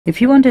If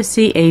you want to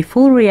see a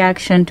full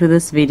reaction to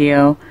this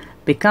video,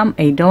 become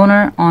a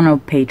donor on our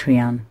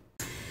Patreon.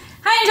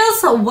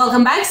 Hi angels,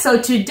 welcome back.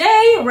 So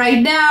today,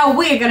 right now,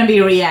 we're gonna be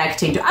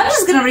reacting to, I'm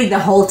just gonna read the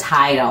whole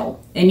title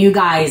and you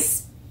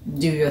guys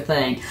do your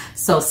thing.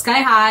 So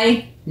Sky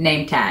High,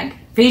 name tag,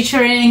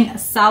 featuring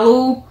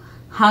SALU,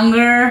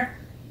 Hunger,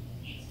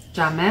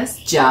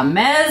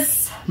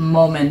 Mezz,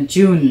 Moment,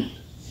 Joon.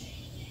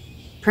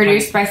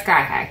 Produced by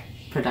Sky High.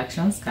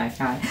 Production Sky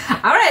High.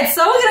 Alright,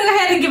 so we're gonna go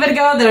ahead and give it a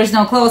go. There's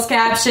no closed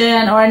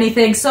caption or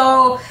anything.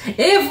 So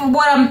if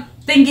what I'm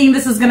thinking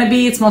this is gonna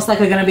be, it's most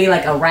likely gonna be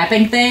like a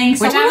rapping thing.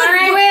 So which I'm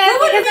alright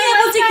with. We wouldn't be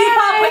able to keep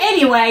up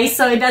anyway,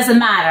 so it doesn't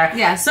matter.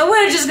 Yeah. So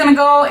we're just gonna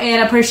go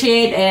and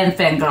appreciate and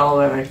fangirl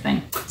over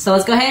everything. So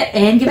let's go ahead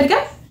and give it a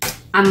go.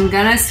 I'm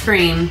gonna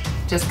scream.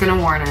 Just gonna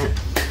warn it.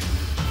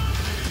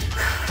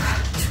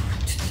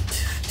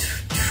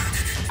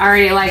 I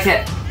already like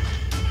it.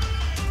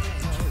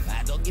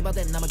 Oh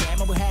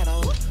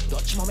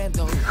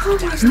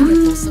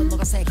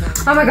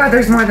my god,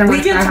 there's more than one.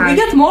 We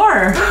get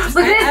more.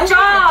 Look at his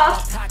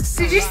jaw.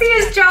 Did you see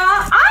his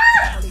jaw?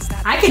 Ah!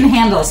 I can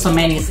handle so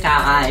many Sky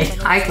High.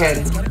 I could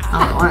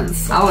all at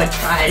once. I would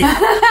try.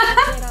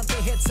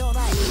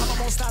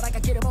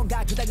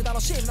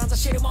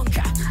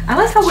 I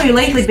like how we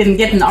lately been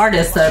getting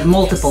artists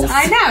multiples.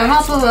 I know,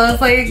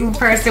 multiples. Like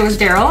first it was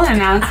Daryl and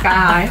now it's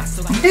Sky High.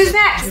 Who's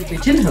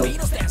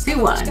next? Who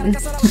won?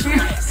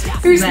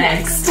 Who's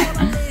next?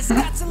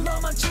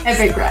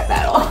 Epic rap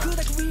battle.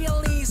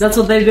 That's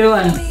what they're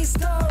doing.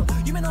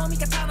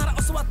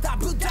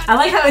 I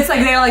like how it's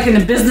like they're like in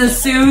the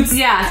business suits.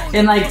 Yeah.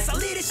 And like,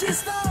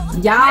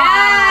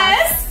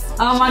 yes!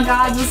 Oh my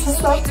god, this is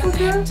so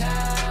good.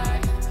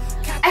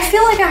 I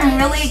feel like I'm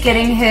really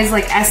getting his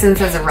like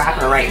essence as a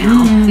rapper right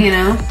now, you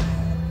know?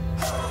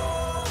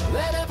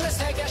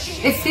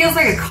 It feels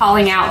like a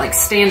calling out, like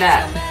stand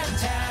up.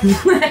 You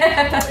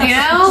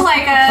know,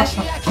 like a...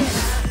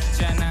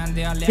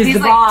 He's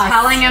like boss.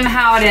 telling him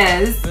how it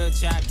is.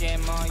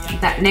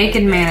 That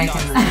naked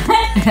mannequin.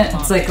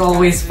 It's like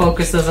always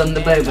focuses on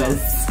the boobas.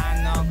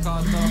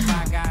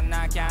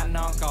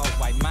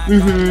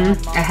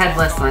 A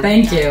headless one.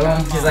 Thank you.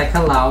 He's like,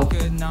 hello.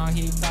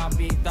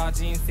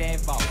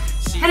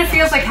 Kind of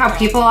feels like how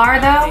people are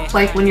though.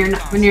 Like when you're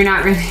not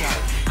really.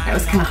 That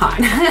was kind of hot.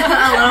 A little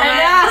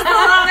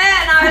bit.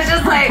 And I was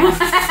just like,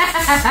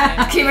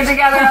 keep it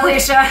together,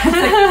 Alicia.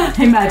 Like,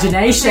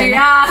 imagination.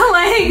 Yeah,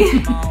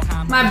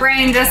 like my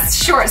brain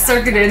just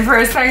short-circuited for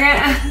a second.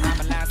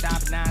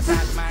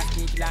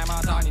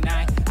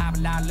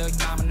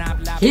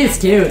 He is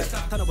cute.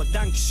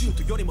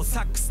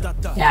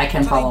 Yeah, I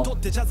can follow.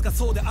 But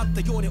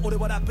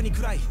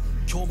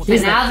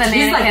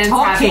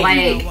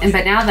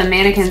now the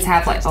mannequins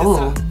have like,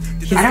 oh,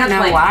 I don't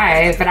know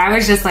why, but I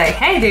was just like,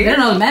 hey, dude. They don't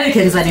know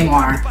mannequins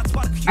anymore.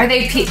 Are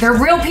they? They're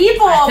real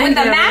people with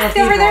the mask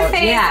over their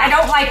face. Yeah. I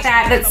don't like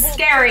that. That's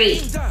scary.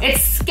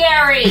 It's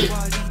scary.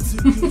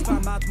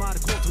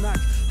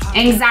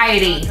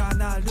 Anxiety.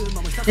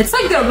 It's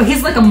like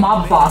he's like a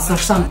mob boss or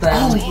something.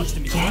 Oh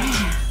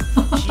yeah.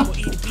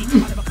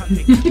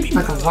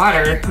 Like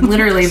water,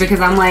 literally, because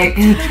I'm like,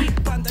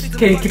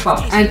 can't keep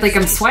up.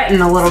 I'm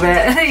sweating a little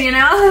bit, you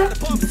know.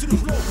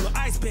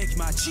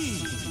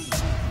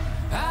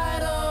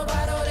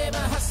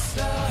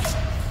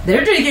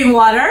 They're drinking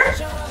water.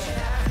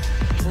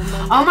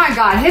 Oh my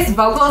god, his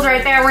vocals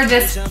right there were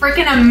just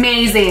freaking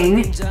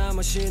amazing.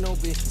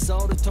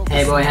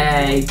 Hey boy,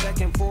 hey.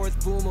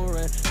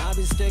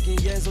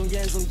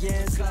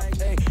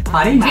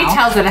 Potty mouth. He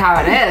tells it how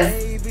it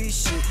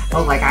is.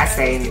 Oh, like I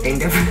say anything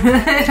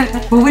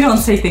different. Well, we don't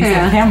say things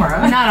on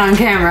camera. Not on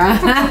camera.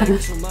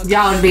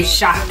 Y'all would be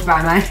shocked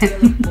by mine.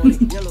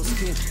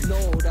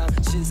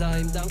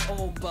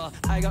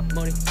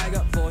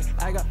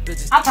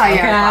 I'll tell you.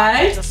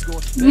 Okay.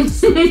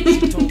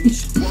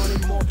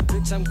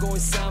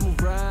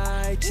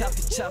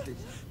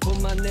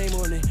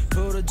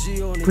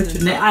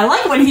 I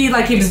like when he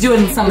was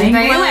doing some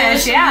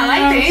English. Yeah, I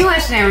like the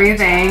English and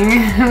everything.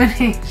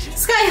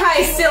 Sky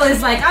High still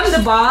is like, I'm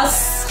the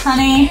boss,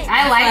 honey.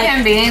 I like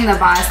him being the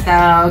boss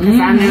though, because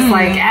I'm just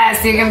like,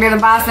 yes, you can be the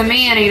boss of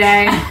me any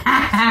day.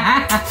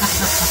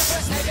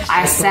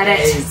 I said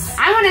it.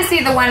 I want to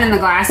see the one in the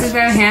glasses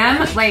though,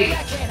 him. Like,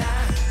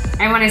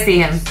 I want to see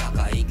him.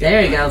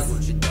 There he goes.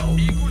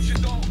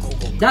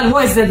 That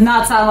voice did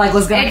not sound like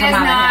was gonna come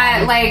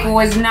out.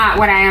 Was not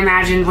what I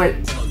imagined what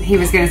he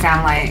was gonna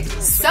sound like.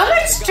 So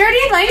much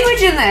dirty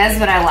language in this,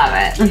 but I love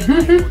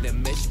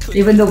it.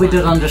 Even though we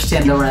don't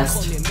understand the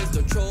rest.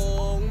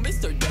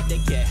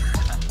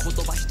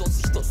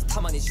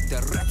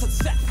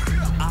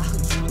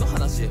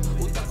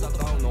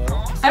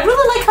 I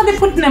really like how they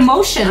put an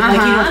emotion,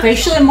 like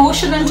facial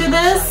emotion into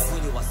this.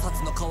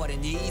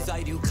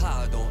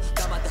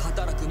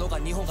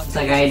 It's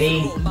like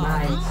ID.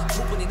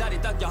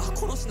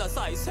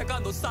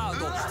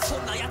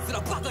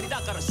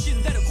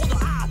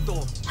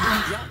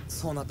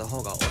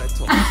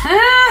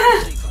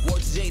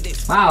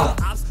 Wow.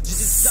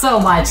 So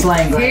much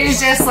language. He's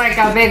just like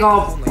a big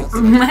old,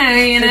 you know?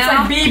 It's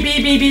like beep,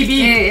 beep, beep, beep,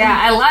 beep. Yeah,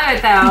 I love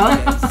it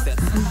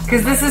though.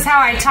 Because this is how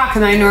I talk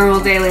in my normal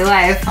daily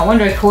life. I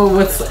wonder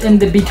what's in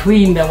the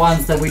between the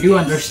ones that we do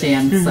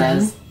understand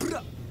says.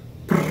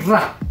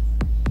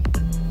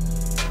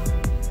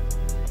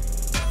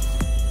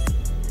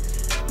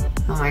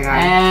 Oh my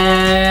god.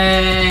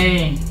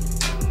 Hey.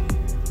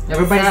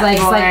 Everybody's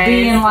like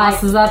being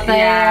losses up there.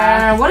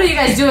 Yeah. What are you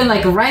guys doing?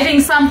 Like writing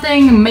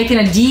something, making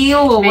a deal,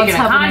 or Making what's a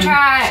happening?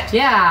 contract.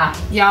 Yeah.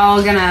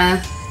 Y'all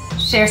gonna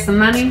share some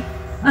money?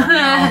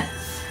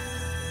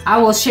 I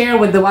will share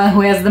with the one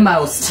who has the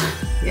most.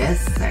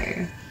 Yes,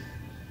 sir.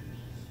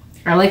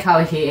 I like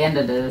how he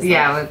ended it. It's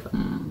Yeah. like,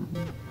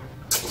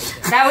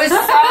 That was so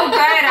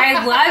good.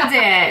 I loved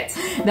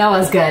it. that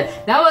was good.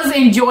 That was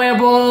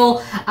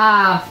enjoyable.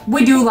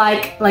 We do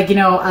like you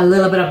know, a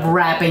little bit of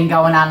rapping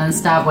going on and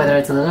stuff. Whether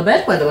it's a little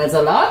bit, whether it's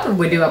a lot,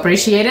 we do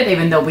appreciate it.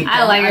 Even though we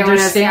don't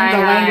understand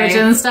the language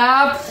and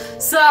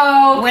stuff.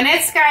 So when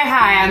it's sky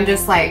high, I'm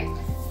just like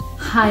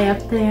high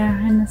up there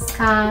in the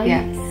sky.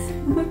 yes.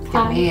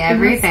 Give me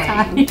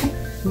everything.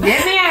 Give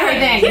me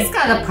everything. He's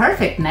got a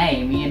perfect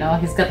name, you know.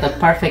 He's got the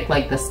perfect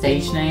the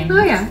stage name.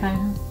 Oh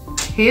yeah.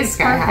 He is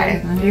sky high.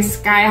 He's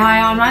sky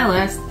high on my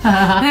list.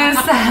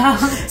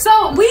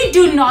 So we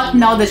do not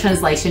know the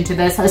translation to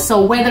this.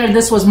 So whether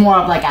this was more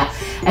of like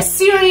a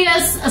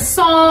serious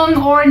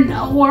song or I mean,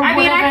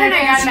 I kind of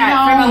got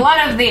that from a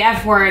lot of the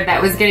F word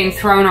that was getting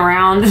thrown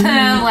around.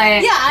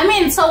 Like, yeah, I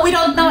mean, so we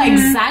don't know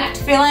exact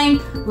feeling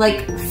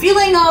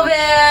of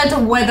it.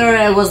 Whether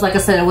it was, like I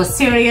said, it was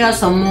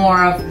serious or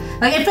more of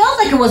it felt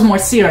like it was more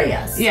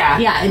serious. Yeah.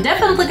 Yeah, it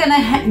definitely got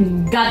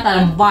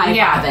that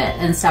vibe of it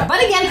and stuff.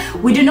 But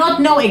again, we do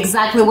not know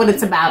exactly what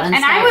it's about and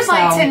stuff. I would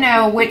like to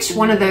know which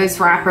one of those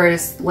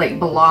rappers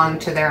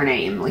belonged to their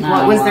name. Like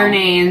what was their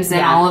names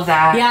and all of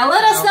that. Yeah,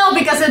 let us know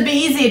because it'd be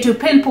easier to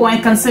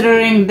pinpoint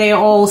considering they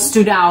all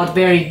stood out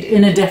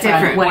in a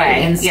different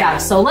way and stuff. Yeah.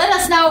 So let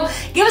us know.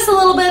 Give us a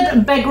little bit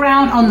of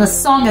background on the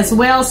song as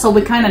well so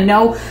we kind of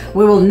know.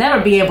 We will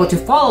never be able to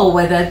follow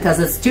with it because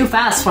it's too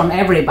fast from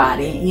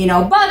everybody, you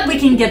know, but we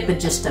can get the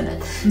gist of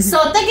it. So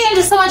thank you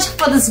Angel so much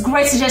for this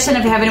great suggestion.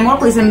 If you have any more,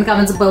 please leave in the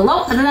comments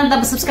below. And then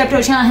double subscribe to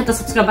our channel, hit the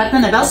subscribe button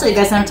and the bell so you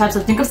guys never types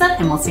of think of that.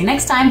 And we'll see you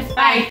next time.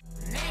 Bye.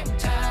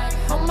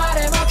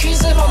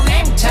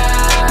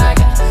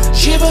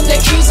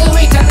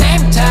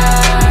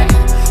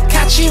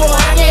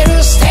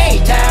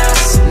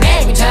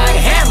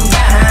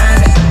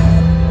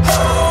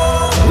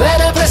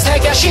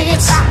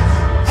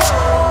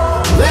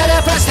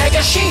 Let us take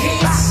a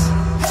sheet.